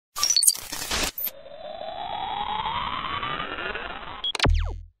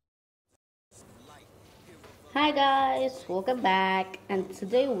Hi guys, welcome back, and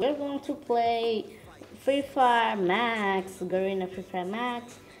today we're going to play Free Fire Max, Garena Free Fire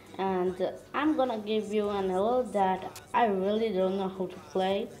Max, and I'm gonna give you an alert that I really don't know how to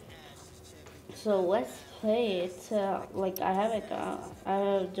play. So let's play it. I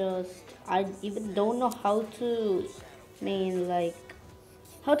even don't know how to,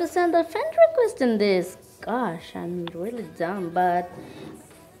 how to send a friend request in this. Gosh, I'm really dumb, but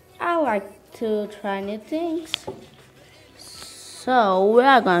I like to try new things. So we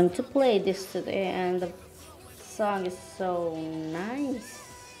are going to play this today, and the song is so nice.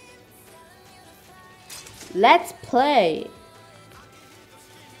 Let's play.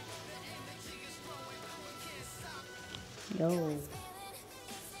 Yo.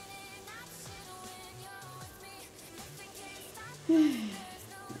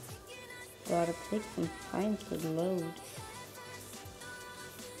 Gotta take some time to load.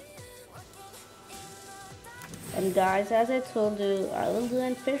 And guys, as I told you, I will do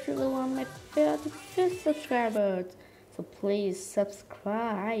an official on my 55th subscribers. So please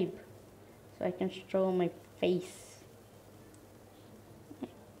subscribe so I can show my face.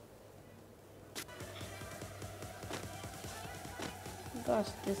 Gosh,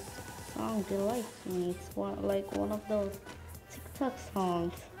 this song delights me. It's one of those TikTok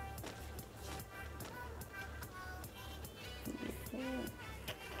songs.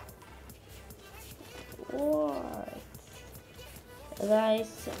 What?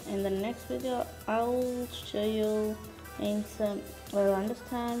 Guys, in the next video, I'll show you in some, well,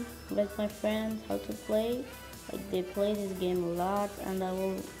 understand with my friends how to play. Like they play this game a lot, and I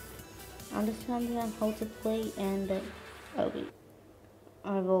will understand them how to play, and I'll be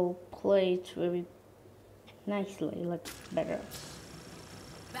I will play it very nicely, like better.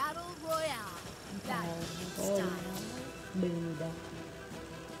 Battle Royale. Battle in Oh, style. Bermuda.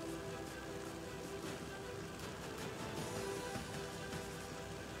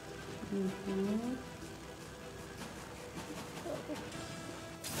 Mm-hmm.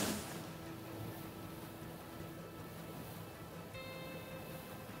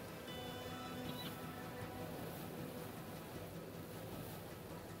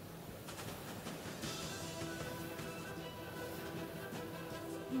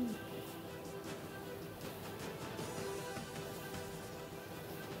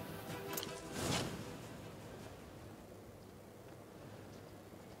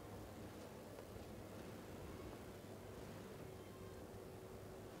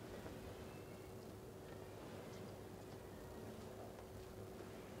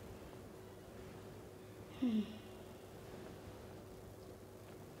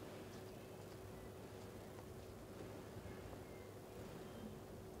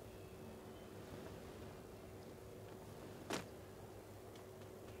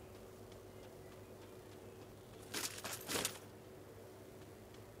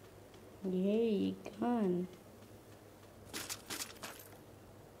 Yay, gun.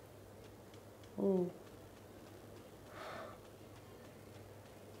 Oh.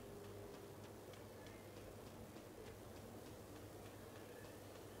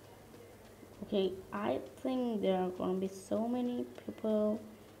 Okay, I think there are gonna be so many people,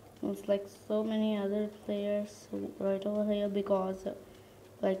 it's like so many other players right over here because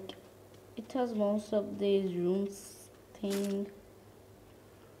like it has most of these rooms thing.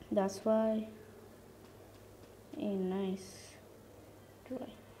 That's why. Hey, nice. Try.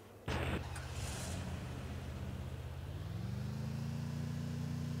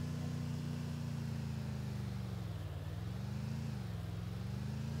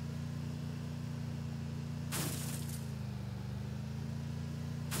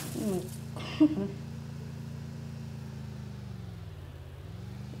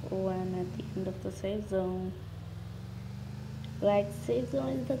 Oh, I'm at the end of the safe zone. Like safe zone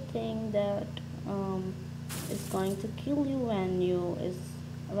is the thing that is going to kill you when you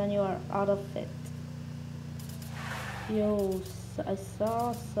are out of it. Yo, I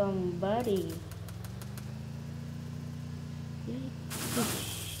saw somebody.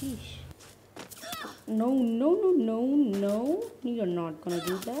 Sheesh. No, no, no, no, no. You're not gonna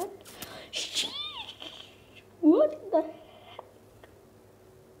do that. Sheesh. What the?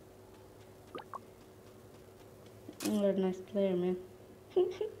 You're a nice player, man.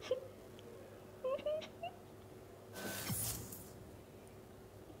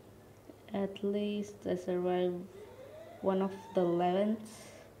 At least I survived one of the 11th.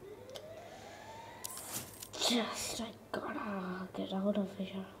 Just I gotta get out of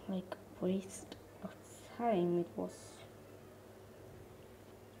here. Like waste of time it was.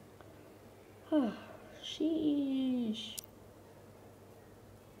 Sheesh.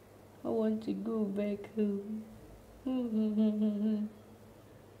 want to go back home.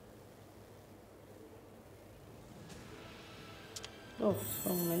 Oh,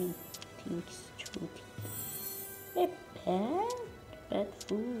 so many things to eat. A pet? Pet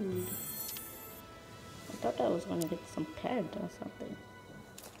food. I thought I was gonna get some pet or something.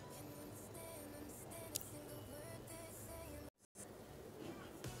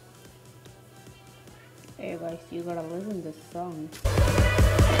 Hey guys, you gotta listen to this song.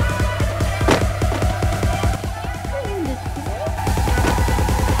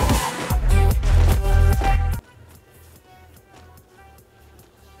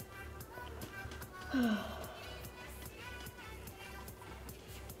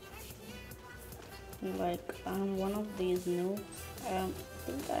 Like, I'm one of these noobs. I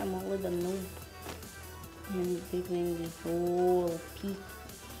think I'm always a noob in between the whole peak.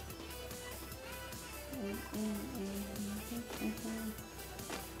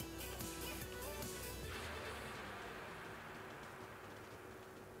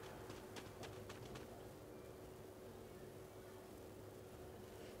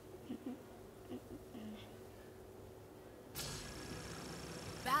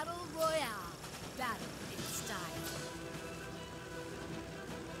 Battle Royale. Battle in style.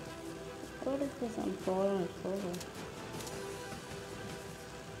 What is this? I'm falling forward.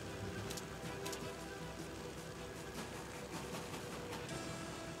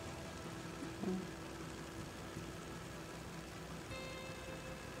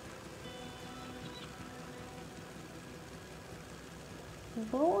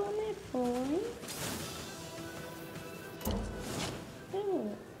 Where am I falling?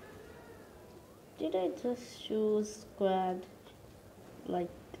 Oh, did I just choose squad? Like,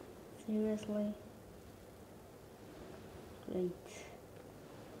 seriously? Great.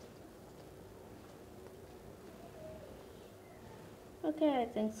 Okay, I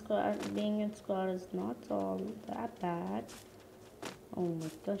think being in squad is not all that bad. Oh my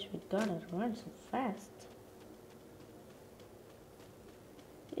gosh, we gotta run so fast.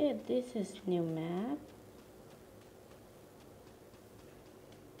 Yeah, this is new map.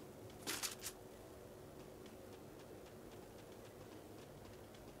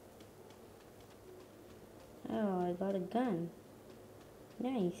 Oh, I got a gun.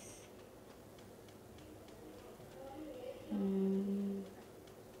 Nice.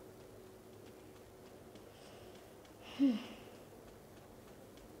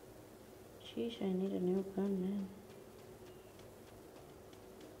 Sheesh, I need a new gun, man.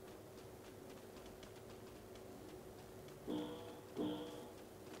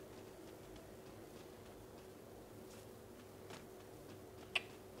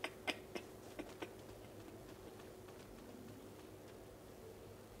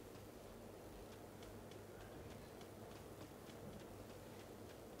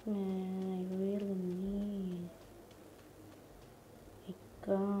 Man, I really need a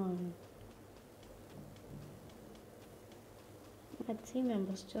gun. My team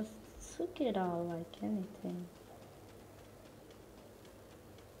members just took it all like anything.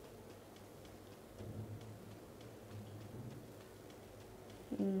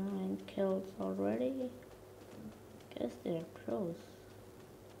 9 kills already. Guess they're pros.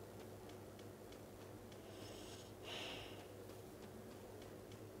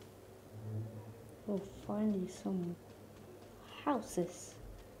 Oh, finally some houses.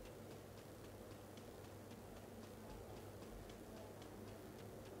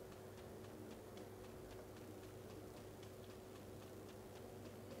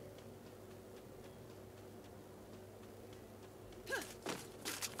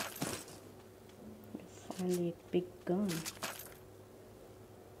 Finally a big gun.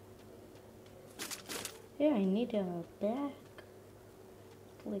 Yeah, I need a back.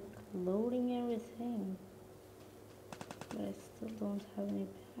 Like loading everything. But I still don't have any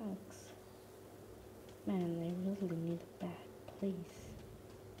packs. Man, I really need a bag, please.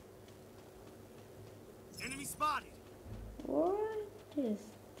 Enemy spotted. What is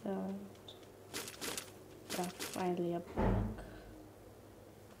that? That's finally a bag.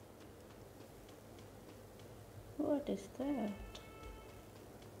 What is that?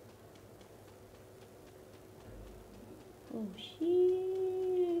 Oh,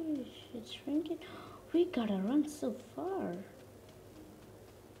 sheesh. It's shrinking. We gotta run so far.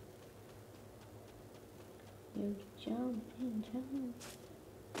 You jump and jump.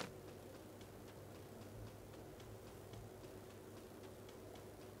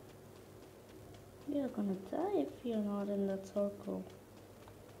 You're gonna die if you're not in that circle.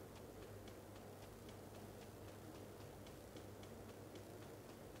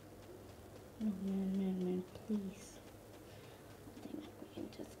 No, man, please. I think we can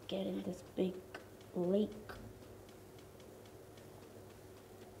just get in this big lake.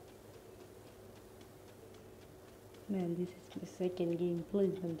 Man, this is my second game.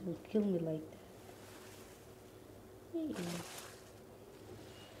 Please don't kill me like that. Hey.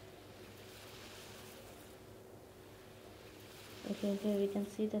 Okay, we can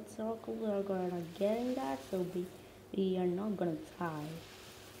see that circle. We are gonna get in that, so we are not gonna die.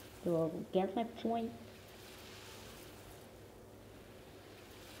 You get my point?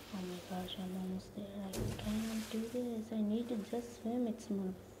 Oh my gosh, I'm almost there. I can't do this. I need to just swim. It's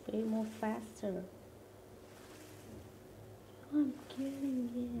way more faster. I'm getting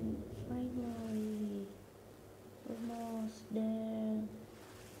in. Finally. Almost there.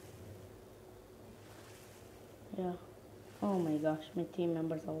 Yeah. Oh my gosh, my team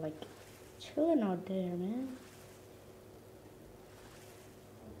members are like chilling out there, man.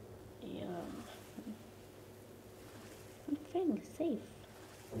 Yeah. I'm fairly safe.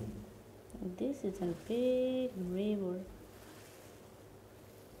 This is a big river.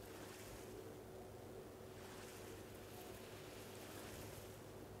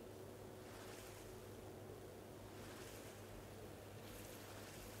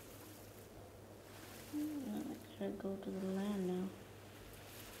 I gotta go to the land now.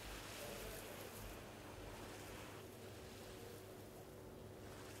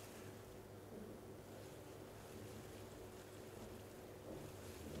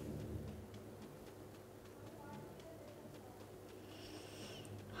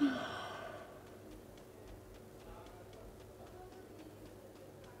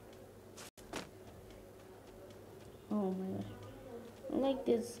 Oh my gosh. Like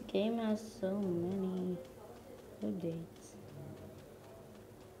this game has so many updates.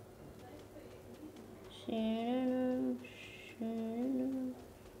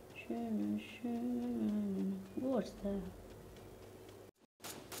 What's that?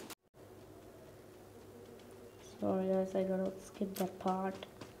 Sorry guys, I gotta skip that part.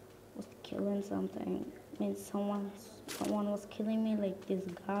 Was killing something. I mean someone was killing me like this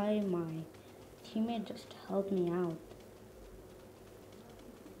guy, my teammate just helped me out.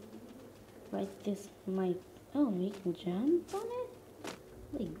 Like this might we can jump on it?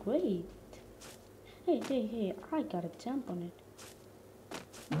 Like great. Hey, I gotta jump on it.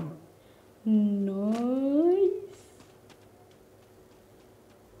 Nice.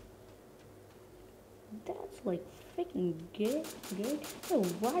 That's like freaking good. Oh,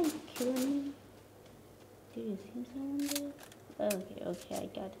 why are you killing me? Do you see someone there? Okay, I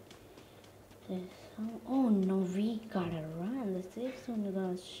got this. Oh no, we gotta run. The safe zone is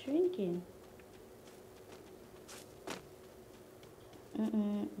gonna shrinking.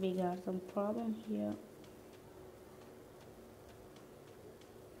 We got some problem here.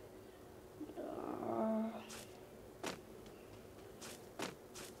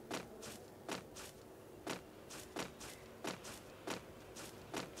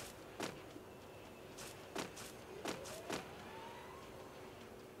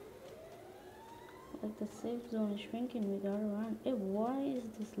 Like the safe zone is shrinking, we gotta run. Hey, why is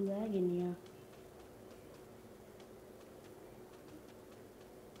this lagging here?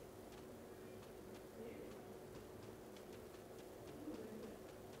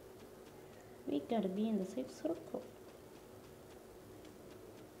 We gotta be in the safe circle.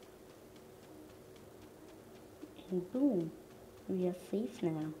 And boom, we are safe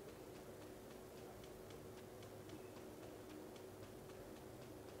now.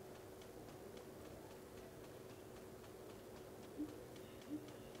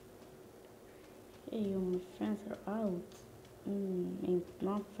 Hey, my friends are out.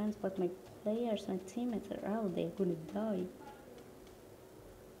 Not friends, but my players, my teammates are out. They're gonna die.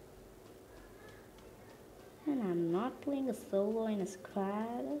 And I'm not playing a solo in a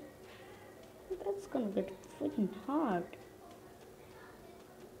squad. That's gonna get freaking hard.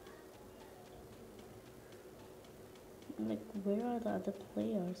 Like, where are the other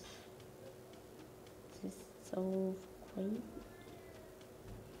players? This is so crazy.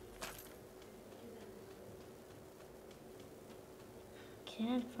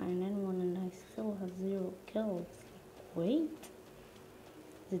 Can't find anyone and I still have 0 kills. Wait.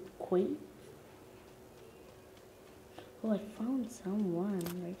 Is it quit? Oh, I found someone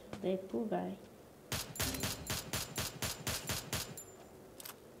right there, poor guy.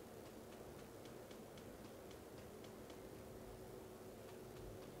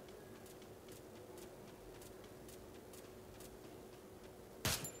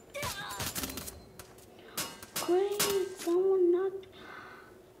 Great, someone knocked.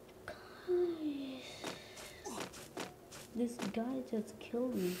 Guys, this guy just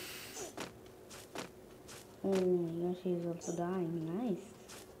killed me. Oh my gosh, he's also dying. Nice.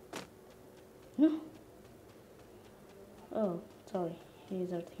 No. Oh, sorry.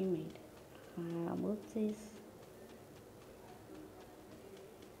 He's our teammate. Whoopsies.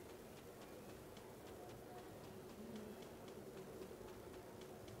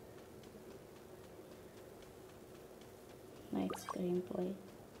 Nice gameplay.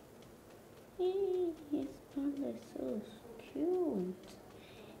 Hey, his panda is so cute.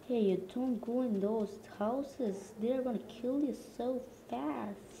 Hey, you don't go in those houses. They're gonna kill you so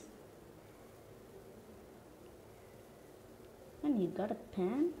fast. And you got a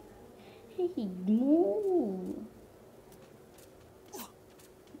pen? Hey, move.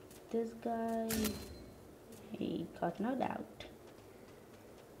 This guy, he got knocked out.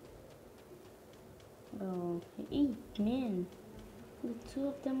 Oh, hey, man. The two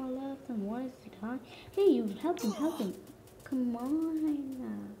of them are left and one is behind. Hey, you help him, help him. Come on.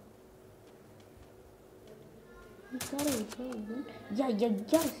 You gotta.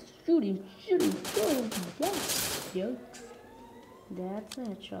 Yeah. Shoot him. Yeah. That's a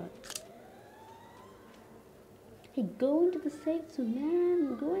headshot. Hey, go into the safe zone,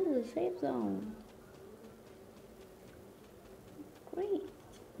 man. Go into the safe zone. Great.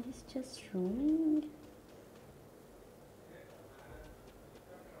 He's just roaming.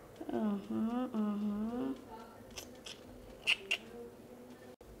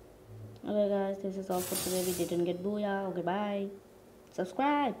 Okay, guys, this is all for today. We didn't get booyah. Okay, bye.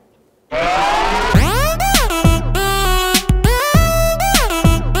 Subscribe.